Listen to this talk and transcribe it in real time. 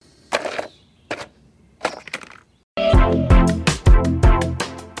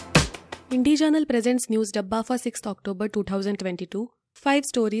Indie Journal presents News Dabba for 6th October 2022. 5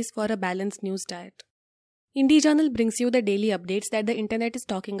 stories for a balanced news diet. Indie Journal brings you the daily updates that the internet is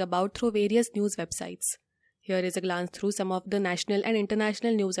talking about through various news websites. Here is a glance through some of the national and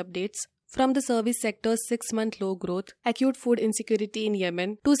international news updates, from the service sector's 6-month low growth, acute food insecurity in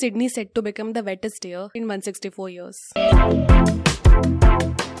Yemen, to Sydney set to become the wettest year in 164 years.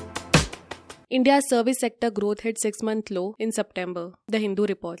 India's service sector growth hit 6-month low in September, The Hindu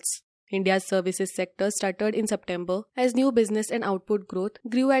reports. India's services sector stuttered in September as new business and output growth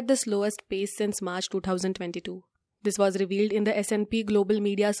grew at the slowest pace since March 2022. This was revealed in the S&P Global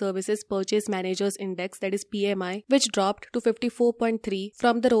Media Services Purchase Managers Index, that is PMI, which dropped to 54.3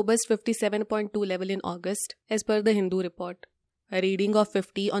 from the robust 57.2 level in August, as per The Hindu report. A reading of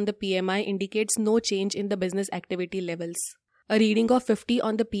 50 on the PMI indicates no change in the business activity levels. A reading of 50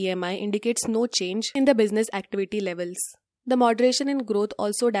 on the PMI indicates no change in the business activity levels. The moderation in growth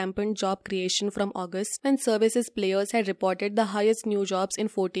also dampened job creation from August, when services players had reported the highest new jobs in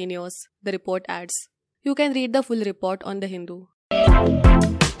 14 years, the report adds. You can read the full report on The Hindu.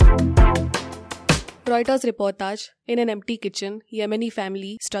 Reuters reportage, in an empty kitchen, Yemeni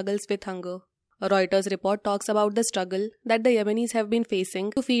family struggles with hunger. A Reuters report talks about the struggle that the Yemenis have been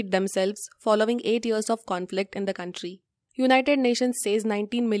facing to feed themselves following 8 years of conflict in the country. United Nations says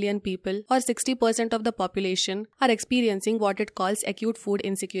 19 million people, or 60% of the population, are experiencing what it calls acute food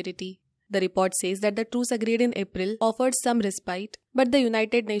insecurity. The report says that the truce agreed in April offered some respite, but the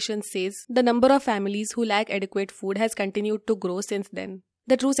United Nations says the number of families who lack adequate food has continued to grow since then.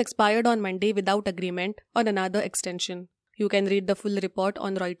 The truce expired on Monday without agreement on another extension. You can read the full report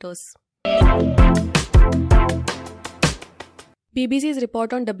on Reuters. BBC's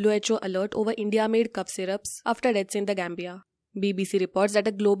report on WHO alert over India-made cough syrups after deaths in the Gambia. BBC reports that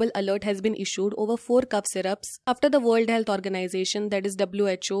a global alert has been issued over 4 cough syrups after the World Health Organization, that is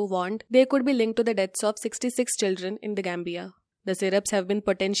WHO, warned they could be linked to the deaths of 66 children in the Gambia. The syrups have been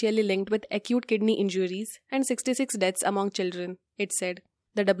potentially linked with acute kidney injuries and 66 deaths among children, it said.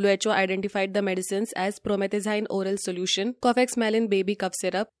 The WHO identified the medicines as promethazine oral solution, Cofexmalin baby cough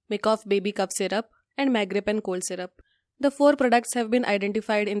syrup, Micof baby cough syrup, and Magripen cold syrup. The 4 products have been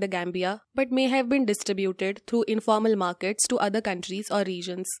identified in the Gambia, but may have been distributed through informal markets to other countries or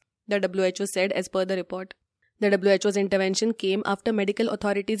regions, the WHO said as per the report. The WHO's intervention came after medical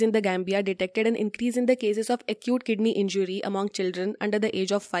authorities in the Gambia detected an increase in the cases of acute kidney injury among children under the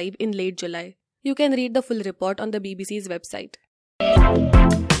age of 5 in late July. You can read the full report on the BBC's website.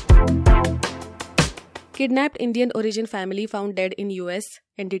 Kidnapped Indian origin family found dead in US,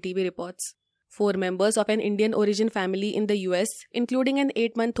 NDTV reports. 4 members of an Indian origin family in the US, including an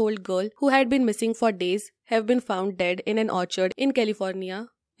 8-month-old girl who had been missing for days, have been found dead in an orchard in California,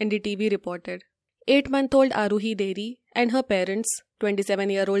 NDTV reported. 8-month-old Aruhi Deri and her parents,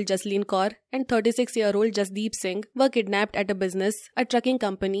 27-year-old Jasleen Kaur and 36-year-old Jasdeep Singh, were kidnapped at a trucking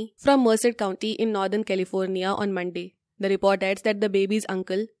company, from Merced County in Northern California on Monday. The report adds that the baby's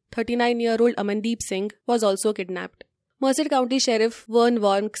uncle, 39-year-old Amandeep Singh, was also kidnapped. Merced County Sheriff Vern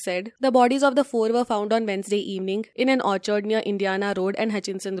Warnk said the bodies of the 4 were found on Wednesday evening in an orchard near Indiana Road and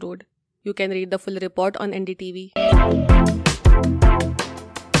Hutchinson Road. You can read the full report on NDTV.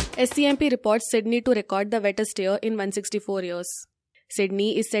 SCMP reports Sydney to record the wettest year in 164 years.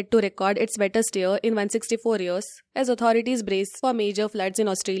 Sydney is set to record its wettest year in 164 years as authorities brace for major floods in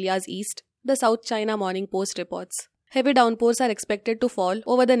Australia's east, the South China Morning Post reports. Heavy downpours are expected to fall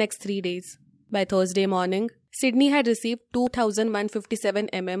over the next 3 days. By Thursday morning, Sydney had received 2,157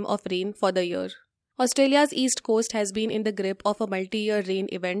 mm of rain for the year. Australia's east coast has been in the grip of a multi-year rain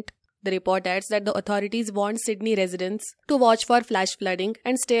event. The report adds that the authorities warned Sydney residents to watch for flash flooding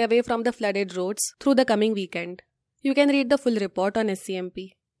and stay away from the flooded roads through the coming weekend. You can read the full report on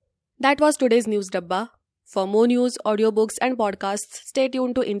SCMP. That was today's News Dabba. For more news, audiobooks and podcasts, stay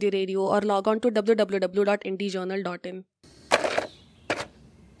tuned to Indie Radio or log on to www.indiejournal.in.